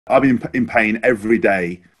I've been in pain every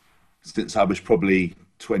day since I was probably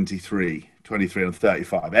 23 and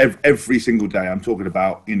 35. Every single day I'm talking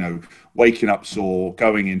about, you know, waking up sore,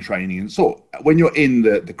 going in training and sore. When you're in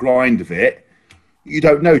the grind of it, you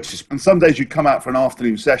don't notice. And some days you come out for an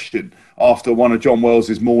afternoon session after one of John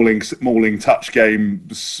Wells's mauling touch game,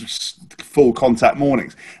 full contact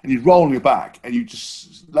mornings, and you'd roll on your back and you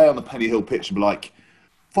just lay on the Penny Hill pitch and be like,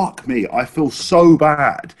 fuck me, I feel so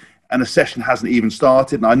bad. And a session hasn't even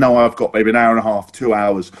started. And I know I've got maybe an hour and a half, 2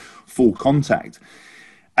 hours full contact.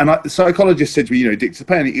 And the psychologist said to me, you know, Dick, to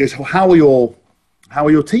pain. He goes, well, how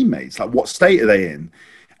are your teammates? Like, what state are they in?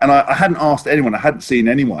 And I hadn't asked anyone. I hadn't seen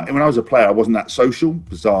anyone. And when I was a player, I wasn't that social,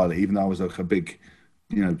 bizarrely, even though I was like a big,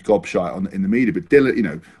 you know, gobshite in the media. But Dylan, you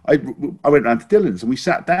know, I went round to Dylan's and we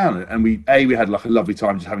sat down and we had like a lovely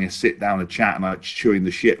time just having a sit down and chat and like chewing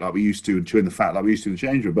the shit like we used to and chewing the fat like we used to in the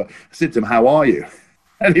change room. But I said to him, how are you?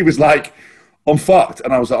 And he was like, I'm fucked.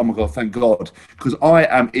 And I was like, oh my God, thank God. Because I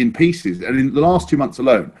am in pieces. And in the last 2 months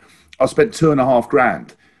alone, I spent $2.5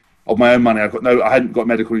 grand of my own money. I hadn't got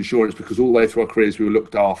medical insurance because all the way through our careers we were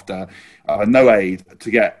looked after. I had no aid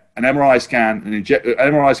to get an MRI scan, an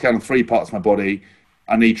MRI scan on 3 parts of my body.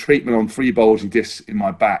 I need treatment on 3 bulging discs in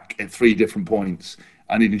my back at 3 different points.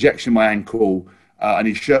 I need injection in my ankle. I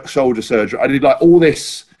need shoulder surgery. I need like all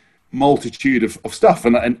this multitude of stuff,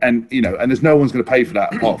 and you know, and there's no one's going to pay for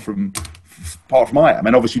that apart from I am.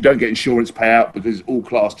 And obviously, you don't get insurance payout because it's all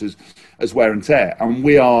classed as wear and tear. And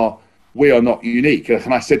we are not unique.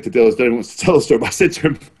 And I said to Dylan, Dylan wants to tell the story, but I said to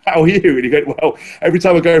him, how are you? And he goes, well, every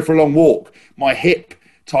time I go for a long walk, my hip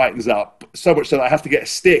tightens up so much so that I have to get a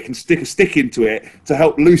stick and stick a stick into it to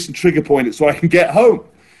help loosen trigger point it so I can get home.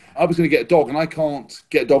 I was going to get a dog and I can't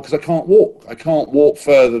get a dog because I can't walk. I can't walk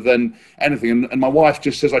further than anything. And my wife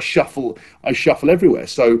just says I shuffle everywhere.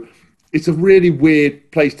 So it's a really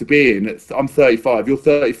weird place to be in. I'm 35. You're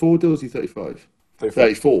 34, Dills? You 35?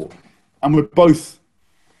 34. And we're both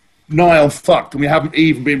nigh on fucked, and we haven't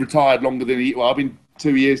even been retired longer than a year. Well, I've been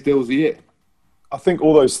 2 years, Dills a year. I think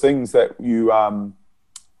all those things that you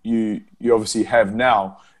obviously have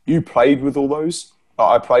now, you played with all those.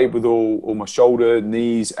 I played with all my shoulder,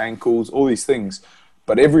 knees, ankles, all these things.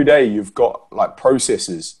 But every day you've got like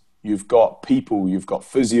processes, you've got people, you've got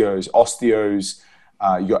physios, osteos,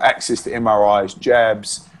 you've got access to MRIs,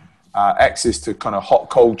 jabs, access to kind of hot,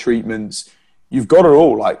 cold treatments. You've got it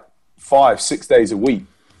all like 5-6 days a week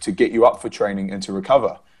to get you up for training and to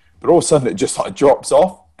recover. But all of a sudden it just like drops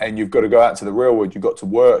off and you've got to go out to the real world, you've got to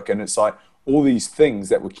work. And it's like all these things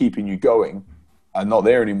that were keeping you going are not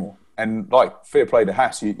there anymore. And like, fair play to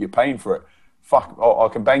Hass, you're paying for it. Fuck, I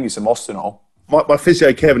can bang you some Ostenol. My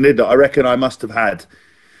physio, Kevin Lidner, I reckon I must have had,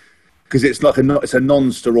 because it's like it's a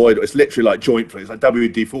non-steroid, it's literally like joint fluid, it's like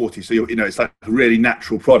WD-40, so you know, it's like a really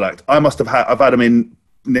natural product. I've had them in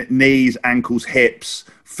knees, ankles, hips,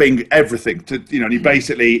 finger, everything. To, you know, and you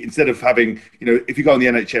basically, instead of having, you know, if you go on the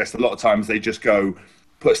NHS, a lot of times they just go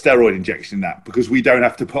put a steroid injection in that, because we don't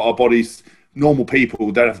have to put our bodies, normal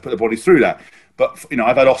people don't have to put their bodies through that. But, you know,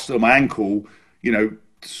 I've had osteo on my ankle, you know,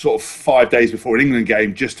 sort of 5 days before an England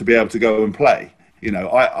game just to be able to go and play. You know,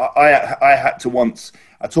 I had to once,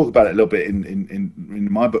 I talk about it a little bit in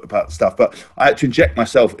my book about stuff, but I had to inject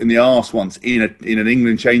myself in the arse once in an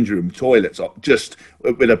England change room toilet, just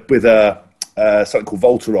with something called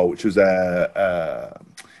Voltarol, which was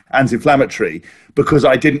anti-inflammatory, because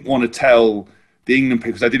I didn't want to tell the England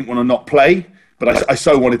people, because I didn't want to not play. But I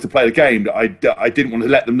so wanted to play the game that I didn't want to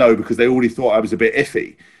let them know, because they already thought I was a bit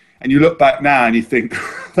iffy. And you look back now and you think,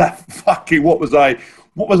 what was I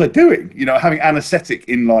doing? You know, having anaesthetic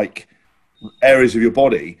in like areas of your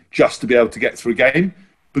body just to be able to get through a game,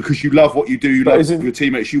 because you love what you do, you love your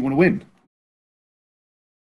teammates, you want to win.